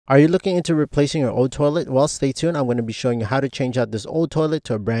Are you looking into replacing your old toilet? Well, stay tuned. I'm going to be showing you how to change out this old toilet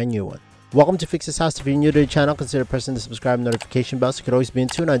to a brand new one. Welcome to Fix This House. If you're new to the channel, consider pressing the subscribe and notification bell so you can always be in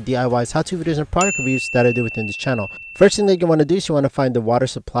tune on DIYs, how-to videos, and product reviews that I do within this channel. First thing that you want to do is you want to find the water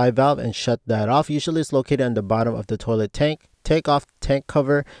supply valve and shut that off. Usually it's located on the bottom of the toilet tank. Take off the tank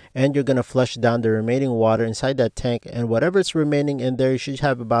cover and you're going to flush down the remaining water inside that tank, and whatever's remaining in there, you should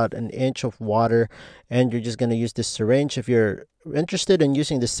have about an inch of water, and you're just going to use this syringe. If you're interested in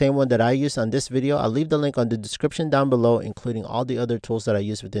using the same one that I use on this video, I'll leave the link on the description down below, including all the other tools that I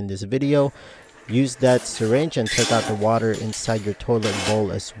use within this video. Use that syringe and take out the water inside your toilet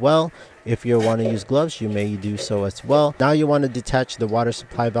bowl as well. If you want to use gloves, you may do so as well. Now you want to detach the water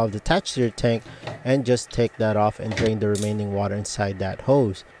supply valve attached to your tank and just take that off and drain the remaining water inside that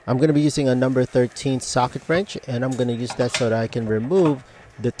hose. I'm going to be using a number 13 socket wrench, and I'm going to use that so that I can remove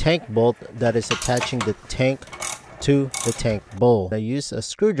the tank bolt that is attaching the tank to the tank bowl. I use a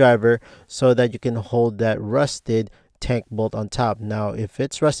screwdriver so that you can hold that rusted tank bolt on top. Now if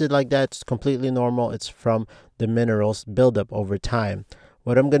it's rusted like that, it's completely normal. It's from the minerals buildup over time.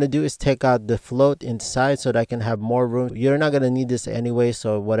 What I'm going to do is take out the float inside so that I can have more room. You're not going to need this anyway,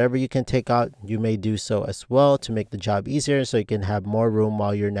 so whatever you can take out, you may do so as well to make the job easier so you can have more room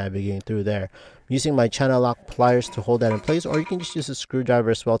while you're navigating through there. I'm using my channel lock pliers to hold that in place, or you can just use a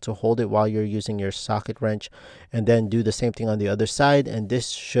screwdriver as well to hold it while you're using your socket wrench, and then do the same thing on the other side, and this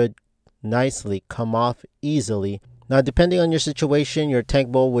should nicely come off easily. Now, depending on your situation, your tank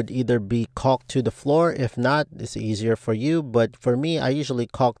bowl would either be caulked to the floor. If not, it's easier for you. But for me, I usually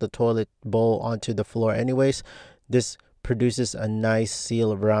caulk the toilet bowl onto the floor anyways. This produces a nice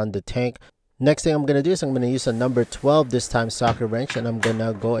seal around the tank. Next thing I'm going to do is I'm going to use a number 12, this time socket wrench, and I'm going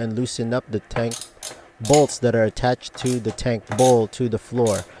to go and loosen up the tank bolts that are attached to the tank bowl to the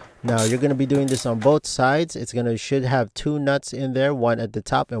floor. Now you're going to be doing this on both sides. Should have two nuts in there, one at the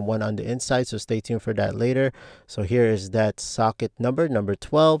top and one on the inside, so stay tuned for that later. So here is that socket number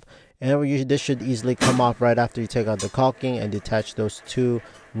 12, and this should easily come off right after you take out the caulking and detach those two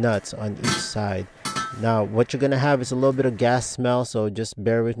nuts on each side. Now what you're going to have is a little bit of gas smell, so just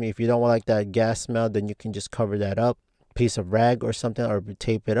bear with me. If you don't like that gas smell, then you can just cover that up, piece of rag or something, or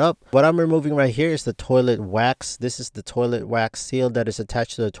tape it up. What I'm removing right here is the toilet wax. This is the toilet wax seal that is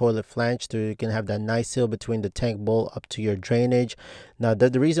attached to the toilet flange, so you can have that nice seal between the tank bowl up to your drainage. Now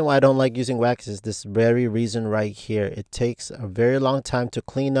the reason why I don't like using wax is this very reason right here. It takes a very long time to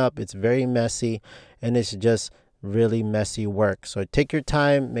clean up. It's very messy, and it's just really messy work. So take your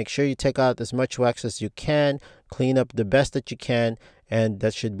time, make sure you take out as much wax as you can, clean up the best that you can, and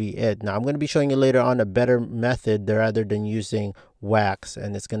that should be it. Now I'm going to be showing you later on a better method rather than using wax,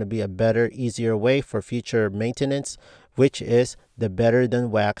 and it's going to be a better, easier way for future maintenance, which is the Better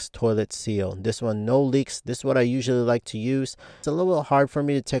Than Wax toilet seal. This one, no leaks. This is what I usually like to use. It's a little hard for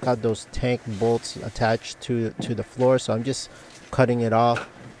me to take out those tank bolts attached to the floor, so I'm just cutting it off,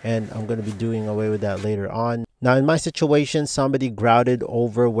 and I'm going to be doing away with that later on. Now in my situation, somebody grouted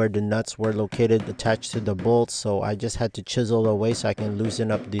over where the nuts were located attached to the bolts, so I just had to chisel away so I can loosen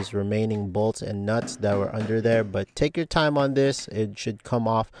up these remaining bolts and nuts that were under there. But take your time on this. It should come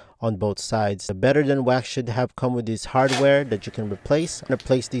off on both sides. The Better Than Wax should have come with this hardware that you can replace. I'm going to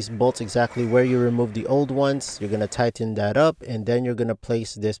place these bolts exactly where you remove the old ones. You're going to tighten that up, and then you're going to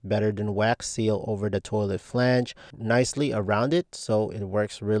place this Better Than Wax seal over the toilet flange nicely around it, so it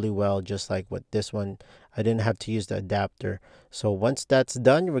works really well, just like with this one. I didn't have to use the adapter. So once that's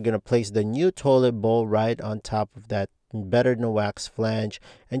done, we're going to place the new toilet bowl right on top of that Better Than Wax flange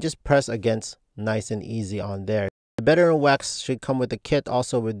and just press against nice and easy on there. The Better Than Wax should come with a kit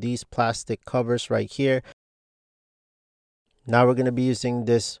also with these plastic covers right here. Now we're going to be using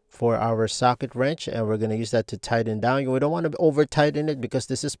this for our socket wrench, and we're going to use that to tighten down. We don't want to over tighten it because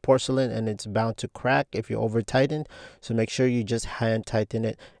this is porcelain and it's bound to crack if you over tighten. So make sure you just hand tighten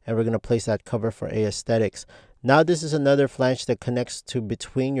it, and we're going to place that cover for aesthetics. Now this is another flange that connects to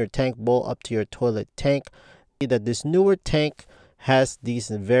between your tank bowl up to your toilet tank. That this newer tank has these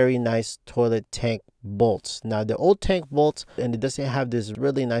very nice toilet tank bolts. Now the old tank bolts, and it doesn't have this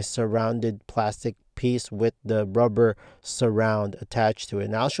really nice surrounded plastic piece with the rubber surround attached to it.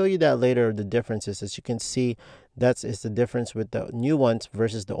 And I'll show you that later, the differences. As you can see, that is the difference with the new ones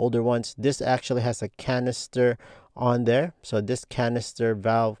versus the older ones. This actually has a canister on there, so this canister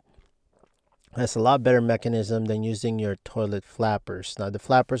valve has a lot better mechanism than using your toilet flappers. Now the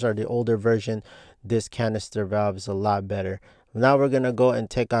flappers are the older version. This canister valve is a lot better. Now we're going to go and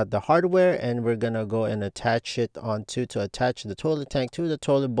take out the hardware, and we're going to go and attach it onto to attach the toilet tank to the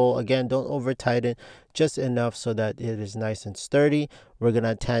toilet bowl. Again, don't over tighten, just enough so that it is nice and sturdy. We're going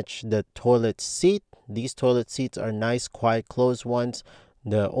to attach the toilet seat. These toilet seats are nice, quiet, closed ones.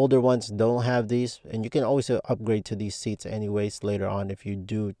 The older ones don't have these, and you can always upgrade to these seats anyways later on if you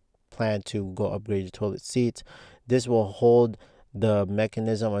do plan to go upgrade your toilet seats. This will hold the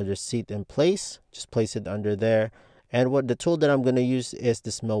mechanism or the seat in place. Just place it under there. And what the tool that I'm going to use is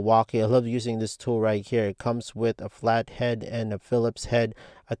this Milwaukee. I love using this tool right here. It comes with a flat head and a Phillips head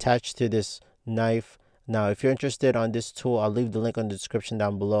attached to this knife. Now, if you're interested on this tool, I'll leave the link on the description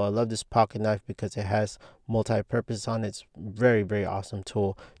down below. I love this pocket knife because it has multi-purpose on it. It's very, very awesome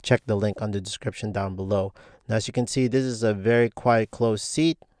tool. Check the link on the description down below. Now, as you can see, this is a very quiet closed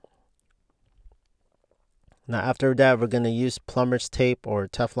seat. Now, after that, we're going to use plumber's tape or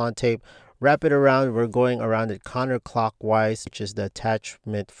Teflon tape. Wrap it around. We're going around it counterclockwise, which is the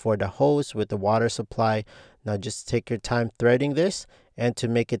attachment for the hose with the water supply. Now, just take your time threading this. And to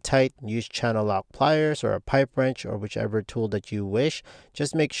make it tight, use channel lock pliers or a pipe wrench or whichever tool that you wish.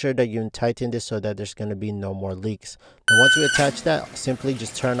 Just make sure that you tighten this so that there's going to be no more leaks. Now, once you attach that, simply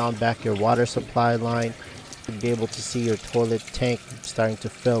just turn on back your water supply line. You'll be able to see your toilet tank starting to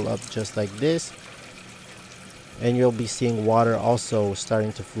fill up just like this. And you'll be seeing water also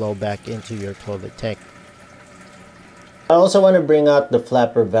starting to flow back into your toilet tank. I also want to bring out the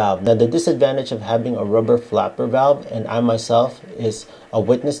flapper valve. Now, the disadvantage of having a rubber flapper valve, and I myself is a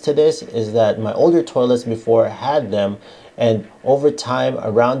witness to this, is that my older toilets before had them, and over time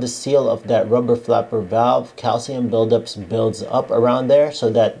around the seal of that rubber flapper valve, calcium buildups builds up around there so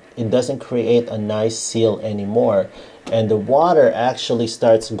that it doesn't create a nice seal anymore. And the water actually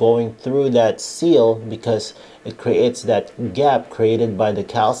starts going through that seal because it creates that gap created by the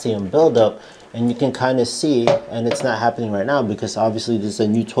calcium buildup. And you can kind of see, and it's not happening right now because obviously this is a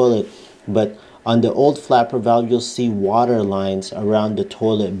new toilet, but on the old flapper valve, you'll see water lines around the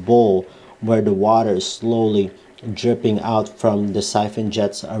toilet bowl where the water is slowly dripping out from the siphon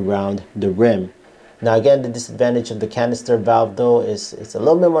jets around the rim. Now again, the disadvantage of the canister valve though is it's a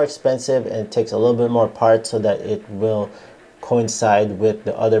little bit more expensive and it takes a little bit more parts so that it will coincide with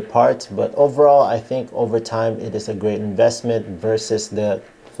the other parts. But overall, I think over time it is a great investment versus the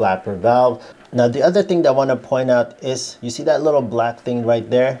flapper valve. Now, the other thing that I want to point out is, you see that little black thing right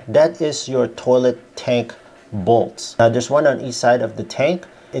there? That is your toilet tank bolts. Now, there's one on each side of the tank.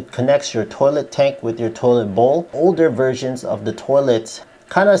 It connects your toilet tank with your toilet bowl. Older versions of the toilets,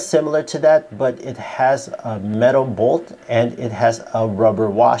 kind of similar to that, but it has a metal bolt and it has a rubber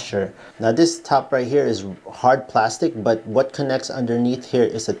washer. Now, this top right here is hard plastic, but what connects underneath here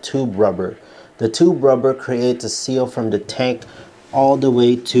is a tube rubber. The tube rubber creates a seal from the tank all the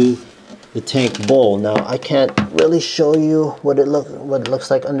way to the tank bowl. Now, I can't really show you what it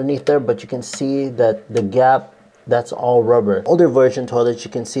looks like underneath there, but you can see that the gap, that's all rubber. Older version toilets, you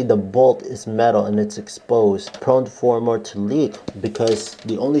can see the bolt is metal and it's exposed, prone for more to leak because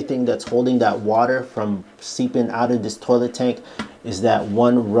the only thing that's holding that water from seeping out of this toilet tank is that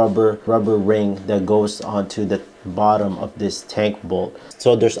one rubber ring that goes onto the bottom of this tank bolt.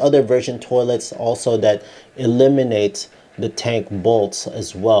 So there's other version toilets also that eliminates the tank bolts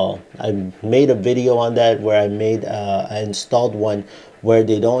as well. I made a video on that where I installed one where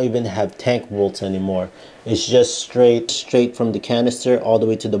they don't even have tank bolts anymore. It's just straight from the canister all the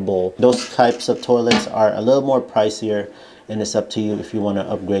way to the bowl. Those types of toilets are a little more pricier, and it's up to you if you want to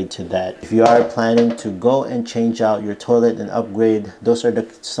upgrade to that. If you are planning to go and change out your toilet and upgrade, those are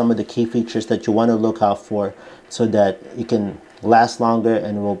some of the key features that you want to look out for so that it can last longer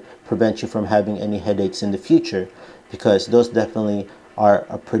and will prevent you from having any headaches in the future, because those definitely are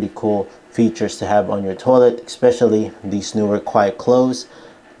a pretty cool features to have on your toilet, especially these newer quiet close.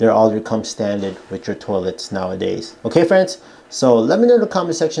 They're all that come standard with your toilets nowadays. Okay, friends, so let me know in the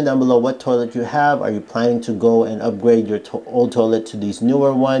comment section down below what toilet you have. Are you planning to go and upgrade your old toilet to these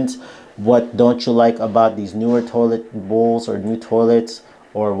newer ones? What don't you like about these newer toilet bowls or new toilets?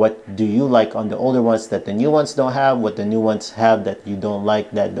 Or what do you like on the older ones that the new ones don't have? What the new ones have that you don't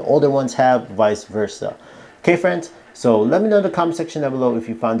like that the older ones have, vice versa. Okay, friends, so let me know in the comment section down below if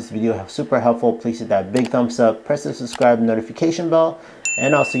you found this video super helpful. Please hit that big thumbs up, press the subscribe and notification bell,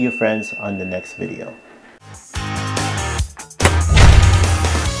 and I'll see you friends on the next video.